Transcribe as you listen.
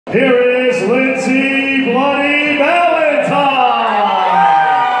Here is Lindsay Bloody Valentine.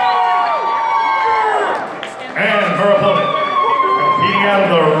 And her opponent, competing out of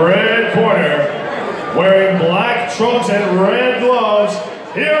the red corner, wearing black trunks and red gloves,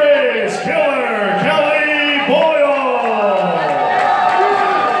 here is Killer Kelly Boyle.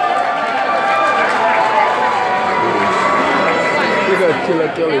 Look at Killer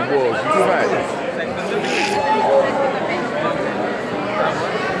Kelly Boyle. She's right.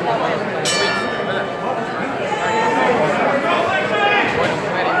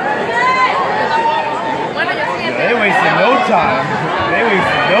 They wasted no time. They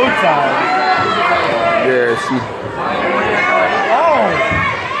wasted no time. Yeah, she.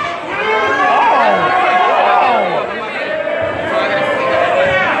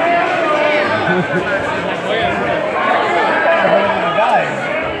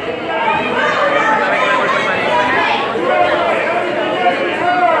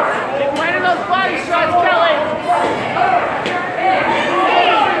 Landing those body shots, Kelly.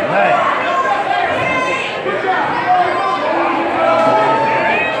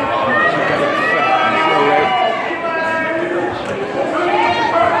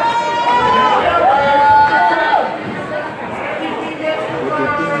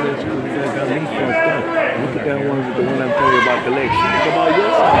 Look at that one with the one I'm telling you about the legs. She look about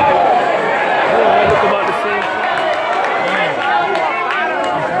your side. Look about the same side.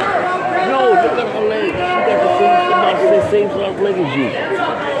 No, look at her legs. She got the same sort of leg as you.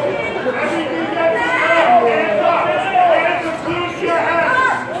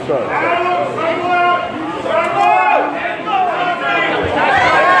 Sorry.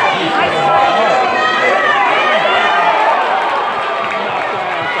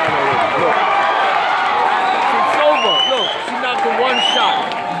 One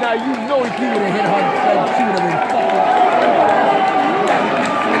shot. Now you know if you would have hit her, she would have been fucking.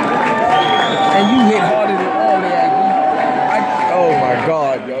 And you hit harder than all that. Oh my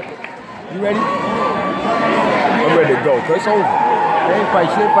God, yo. You ready? I'm ready to go, cause it's over. They ain't fight.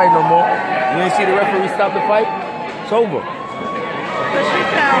 She ain't fight no more. You ain't see the referee stop the fight? It's over. But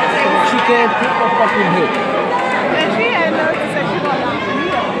she can't take a fucking hit. And she had nerve to say she wasn't on the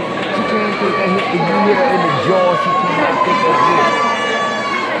heel. She can't take a hit. If you hit her in the jaw, she cannot take a hit.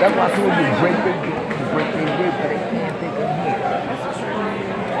 That's why I told you break their rib, but they can't take a hit.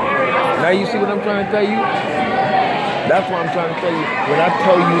 Now you see what I'm trying to tell you? That's what I'm trying to tell you. When I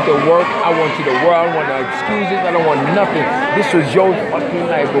tell you to work, I want you to work. I don't want no excuses. I don't want nothing. This was your fucking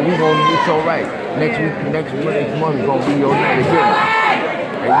life, but we gonna do so right. Next month is gonna be your night again.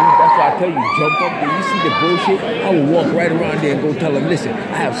 And that's why I tell you, jump up there. You see the bullshit? I will walk right around there and go tell them, listen,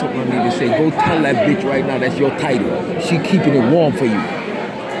 I have something I need to say. Go tell that bitch right now that's your title. She keeping it warm for you.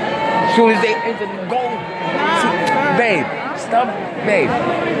 As soon as they enter the goal, babe, stop, babe.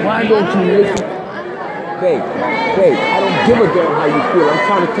 Why don't you listen? Babe, I don't give a damn how you feel. I'm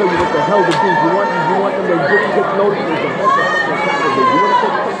trying to tell you what the hell to do. You want them to get noticed as the motherfucking.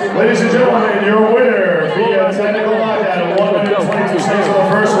 Ladies and gentlemen, your winner via technical knockout, 1 minute 22 seconds of the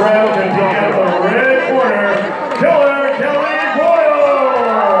first round, competing out of the red corner, Killer Kelly Boyle.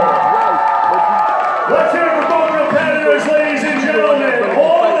 Let's hear it for both competitors, ladies and gentlemen.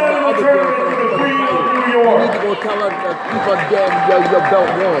 All out of the tournament for the Queen of New York. You need to go tell her to keep her damn your belt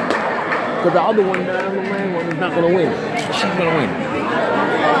warm. Because the other one, the man is not going to win. She's going to win.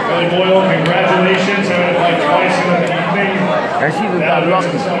 Kelly Boyle, congratulations. Having to fight twice in the evening. And she's got luck.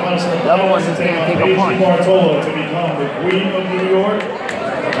 The other one just can't take a punch. Bartolo to become the Queen of New York.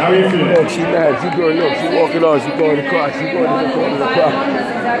 How are you feeling? Look, she mad. She going, look, she walking on. She going to the cross. She going to the corner of the cross. That's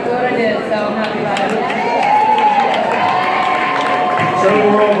exactly what I did, so I'm happy about it. So the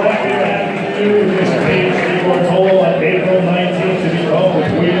world left here happy to do this page Bartolo on April 19th to become the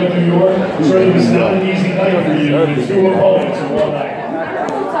Queen of New York. Certainly was not an easy night for you. Two opponents in one night.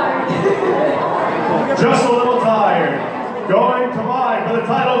 Just a little tired. Going to mine for the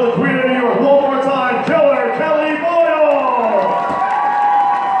title of the Queen of New York. One more time, Killer Kelly Boyle.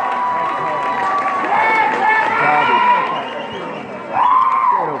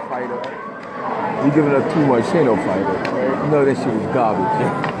 She ain't no fighter. You giving her too much. She ain't no fighter. You know that shit was garbage.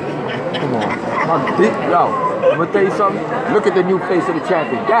 Come on. Yo, I'm gonna tell you something. Look at the new face of the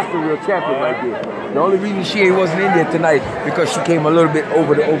champion. That's the real champion right there. The only reason she wasn't in there tonight because she came a little bit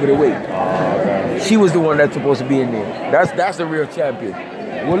over the weight. She was the one that's supposed to be in there. That's the real champion.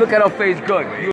 Well, look at her face good.